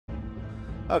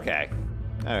Okay.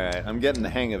 Alright, I'm getting the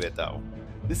hang of it though.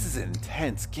 This is an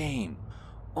intense game.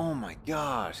 Oh my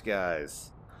gosh,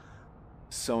 guys.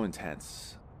 So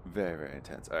intense. Very, very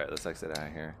intense. Alright, let's exit out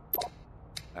of here.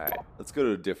 Alright, let's go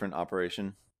to a different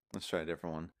operation. Let's try a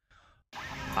different one.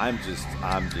 I'm just,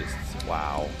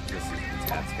 wow. This is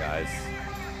intense, guys.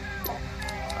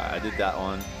 Alright, I did that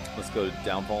one. Let's go to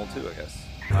Downfall 2, I guess.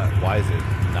 Why is it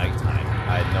nighttime?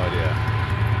 I had no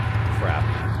idea.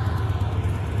 Crap.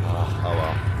 Oh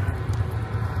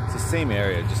well. It's the same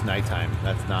area, just nighttime.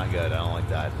 That's not good. I don't like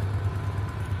that.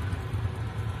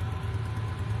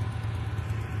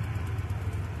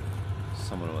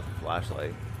 Someone with a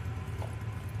flashlight.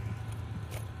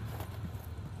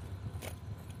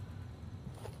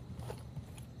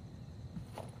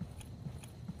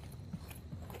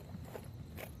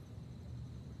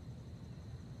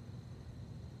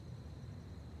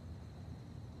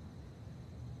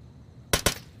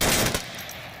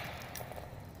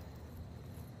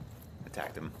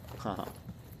 Attacked him. Haha.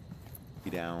 Be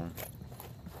down.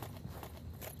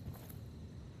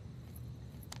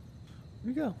 Here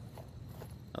we go.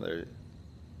 Another.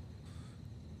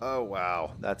 Oh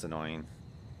wow, that's annoying.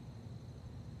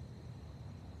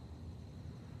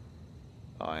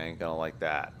 Oh, I ain't gonna like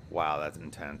that. Wow, that's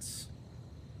intense.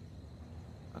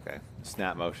 Okay,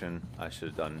 snap motion. I should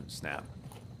have done snap.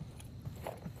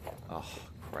 Oh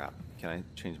crap. Can I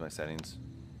change my settings?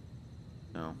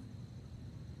 No.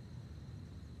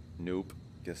 Nope.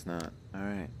 Guess not.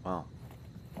 Alright, well.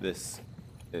 This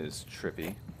is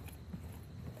trippy.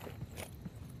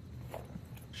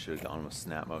 Should have gone with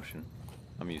snap motion.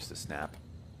 I'm used to snap.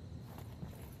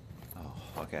 Oh,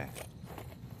 okay.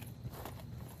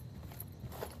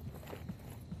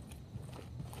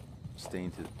 Stay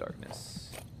into the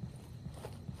darkness.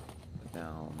 But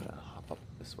now I'm gonna hop up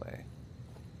this way.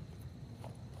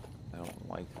 I don't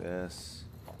like this.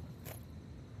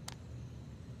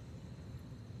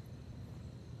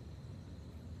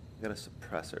 I got a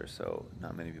suppressor, so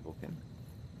not many people can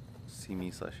see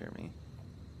me / hear me.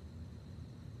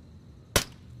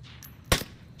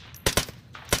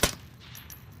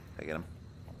 I get him.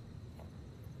 I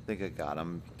think I got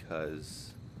him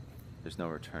because there's no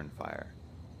return fire.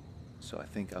 So I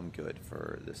think I'm good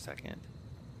for the second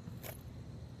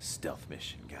stealth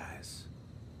mission, guys.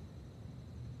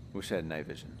 Wish I had night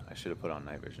vision. I should have put on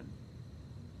night vision.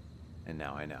 And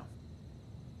now I know.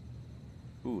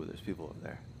 Ooh, there's people over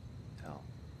there. Tell.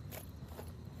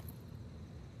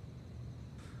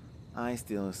 I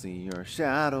still see your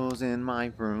shadows in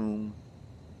my room.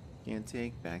 Can't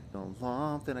take back the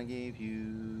love that I gave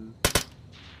you.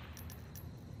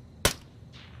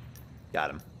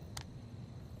 Got him.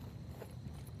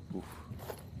 Oof.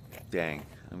 Dang,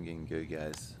 I'm getting good,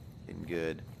 guys. Getting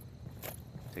good.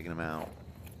 Taking him out.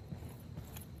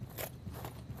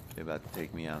 They're about to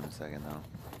take me out in a second, though.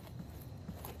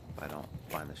 If I don't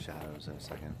find the shadows in a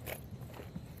second.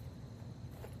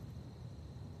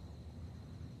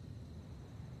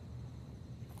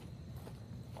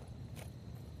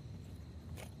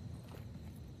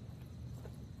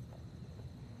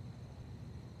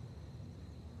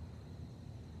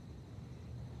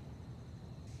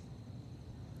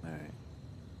 Alright.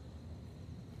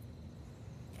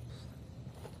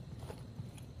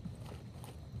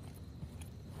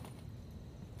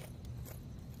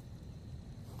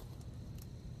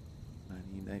 I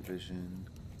need night vision.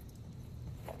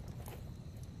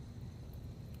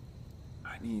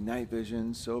 I need night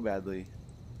vision so badly.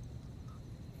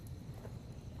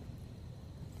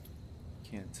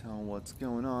 Can't tell what's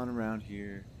going on around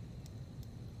here.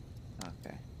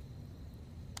 Okay.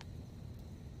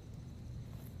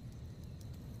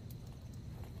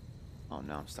 Oh,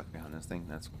 now I'm stuck behind this thing.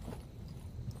 That's cool.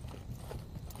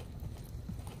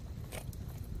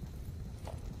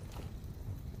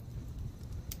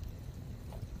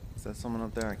 Is that someone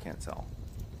up there? I can't tell.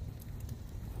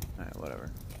 Alright,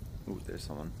 whatever. Ooh, there's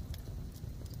someone.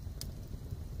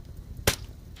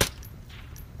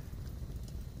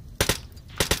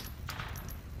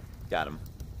 Got him.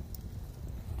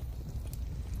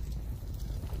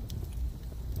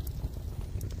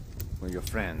 We're your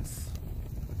friends.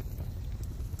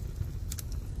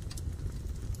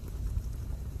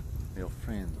 Your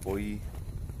friends, boy.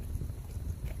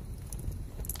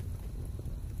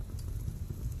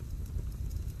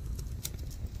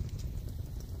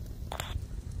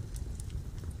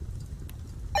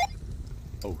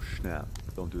 Oh snap,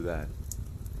 don't do that.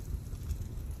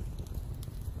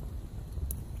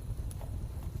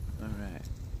 Alright.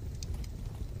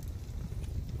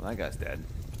 Well, that guy's dead.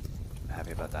 I'm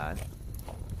happy about that.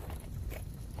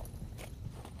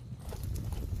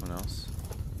 What else?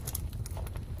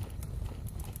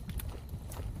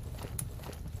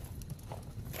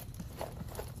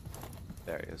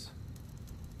 There he is.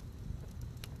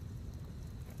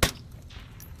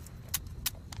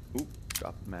 Oop,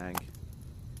 drop mag.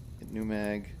 Get new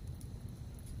mag.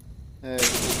 Hey.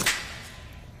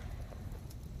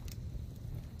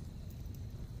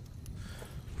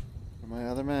 Where are my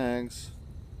other mags?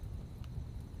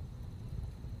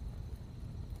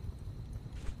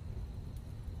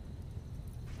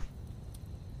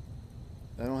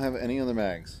 I don't have any other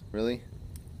mags. Really?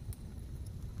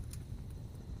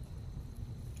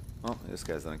 Oh, this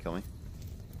guy's gonna kill me.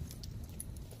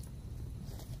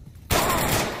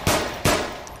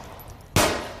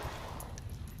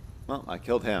 Well, I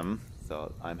killed him,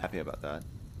 so I'm happy about that.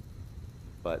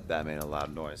 But that made a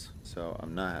loud noise, so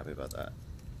I'm not happy about that.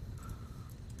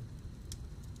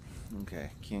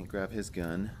 Okay, can't grab his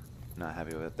gun. Not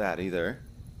happy with that either.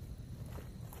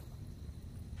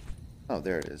 Oh,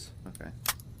 there it is. Okay.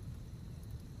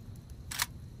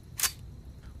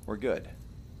 We're good,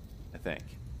 I think.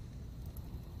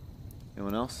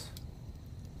 Anyone else?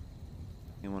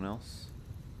 Anyone else?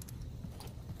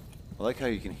 I like how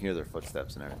you can hear their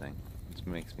footsteps and everything. It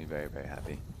makes me very, very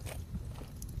happy.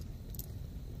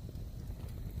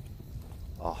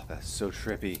 Oh, that's so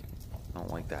trippy. I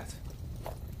don't like that.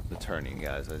 The turning,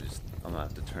 guys. I'm gonna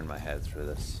have to turn my head through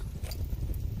this.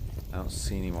 I don't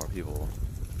see any more people,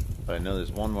 but I know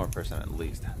there's one more person at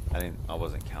least. I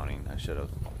wasn't counting. I should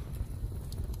have.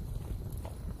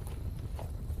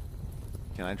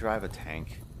 Can I drive a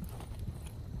tank?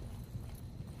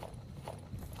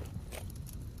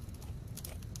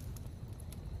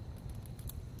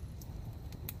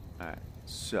 Alright,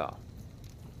 so.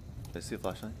 Did I see a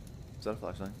flashlight? Is that a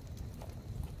flashlight?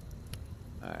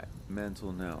 Alright,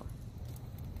 mental note.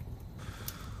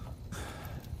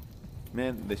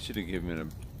 Man, they should have given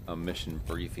me a mission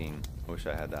briefing. I wish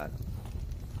I had that.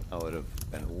 That would have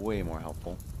been way more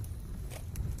helpful.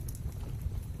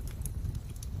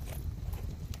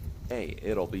 Hey,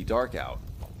 it'll be dark out.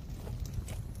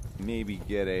 Maybe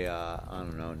get a, I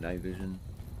don't know, night vision.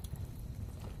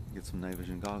 Get some night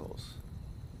vision goggles.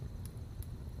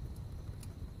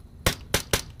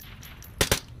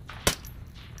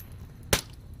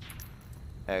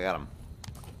 Hey, I got him.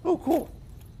 Oh, cool.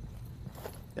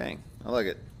 Dang, I like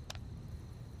it.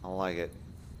 I like it.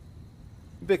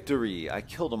 Victory! I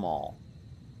killed them all.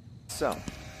 So,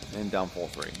 in Downfall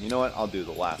 3. You know what? I'll do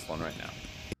the last one right now.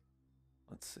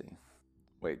 Let's see.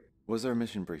 Wait, was there a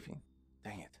mission briefing?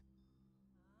 Dang it.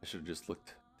 I should have just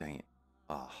looked. Dang it.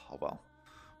 Ah, oh well.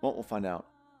 Well, we'll find out.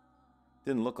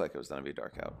 Didn't look like it was going to be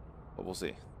dark out, but we'll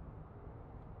see.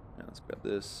 Now, let's grab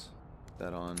this. Put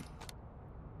that on.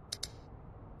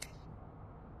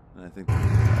 And I think...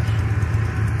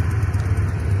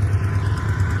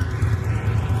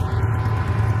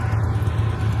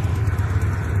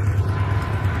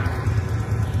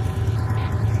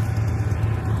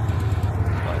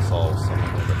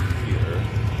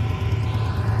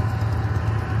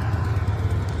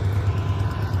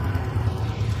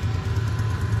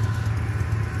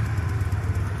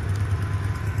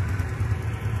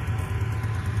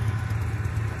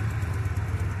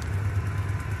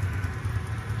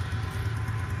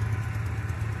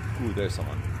 Ooh, there's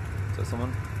someone. Is that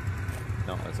someone?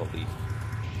 No, that's a leaf.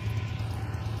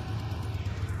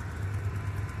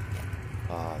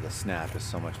 Ah, the snap is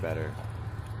so much better.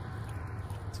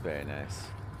 It's very nice.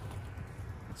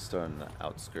 Let's start on the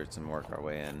outskirts and work our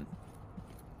way in.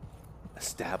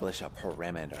 Establish a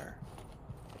perimeter.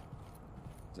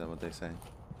 Is that what they say?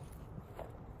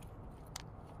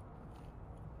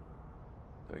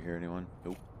 Do I hear anyone?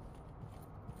 Nope.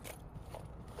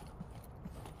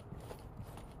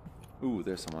 Ooh,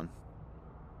 there's someone.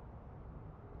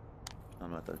 I'm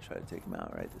not gonna try to take him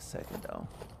out right this second, though.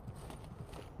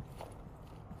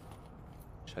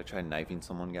 Should I try knifing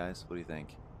someone, guys? What do you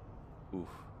think? Ooh,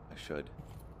 I should.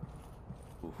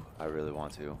 Ooh, I really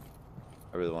want to.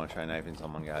 I really want to try knifing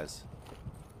someone, guys.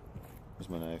 Where's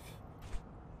my knife?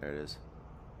 There it is.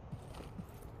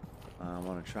 I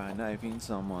want to try knifing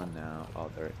someone now.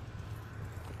 Oh, there.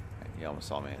 He almost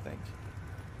saw me, I think.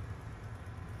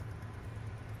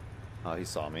 Oh, he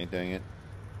saw me, dang it.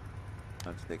 I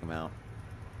have to take him out.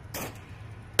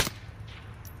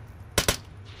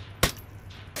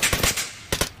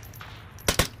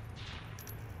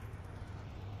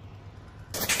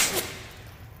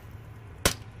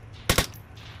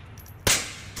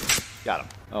 Got him.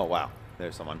 Oh, wow.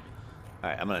 There's someone.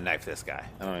 Alright, I'm gonna knife this guy.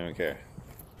 I don't even care.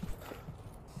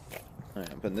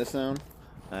 Alright, I'm putting this down.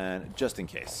 And just in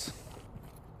case.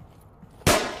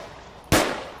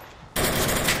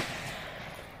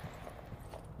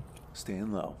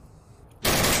 Staying low.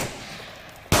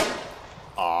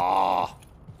 Ah!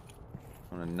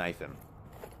 I'm gonna knife him.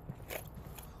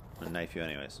 I'm gonna knife you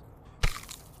anyways.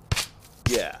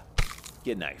 Yeah.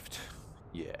 Get knifed.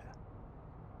 Yeah.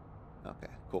 Okay,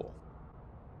 cool.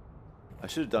 I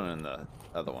should have done it in the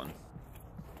other one.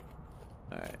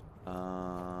 Alright.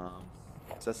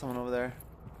 Is that someone over there?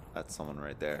 That's someone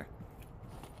right there.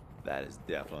 That is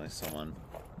definitely someone.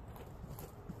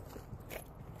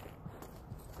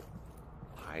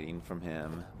 Hiding from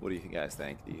him. What do you guys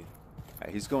think?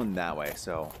 Alright, he's going that way,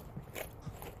 so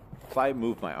if I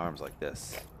move my arms like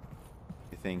this,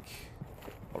 you think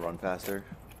I'll run faster?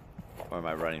 Or am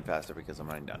I running faster because I'm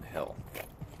running downhill?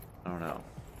 I don't know.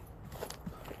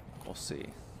 We'll see.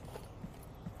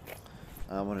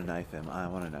 I want to knife him. I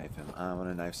want to knife him. I want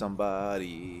to knife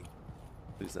somebody.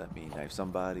 Please let me knife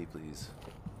somebody, please.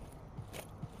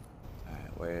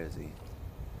 Alright, where is he?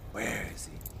 Where is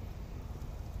he?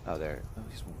 Oh, there. Oh,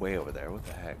 he's way over there. What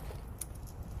the heck?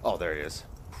 Oh, there he is.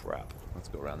 Crap. Let's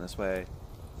go around this way.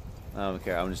 I don't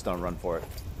care. I'm just gonna run for it.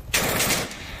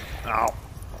 Ow!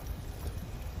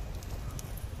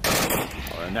 I'm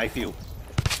gonna knife you.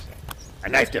 I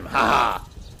knifed him. Ha ha!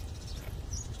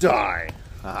 Die!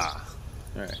 Ha ha.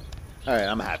 Alright. Alright,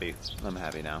 I'm happy. I'm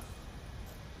happy now.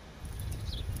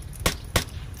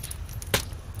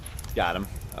 Got him.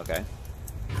 Okay.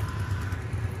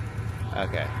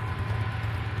 Okay.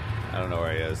 I don't know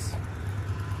where he is.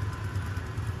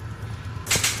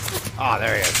 Ah, oh,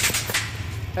 there he is.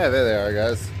 Hey, there they are,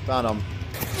 guys. Found him.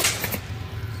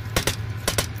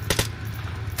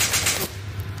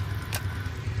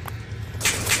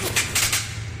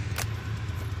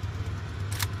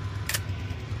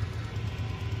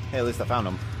 Hey, at least I found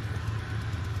him.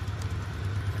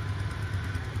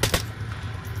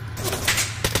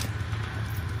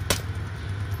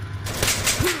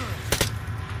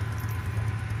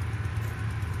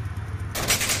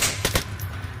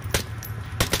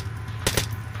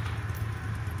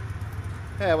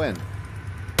 Hey, I win.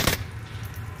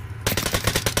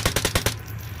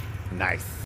 Nice.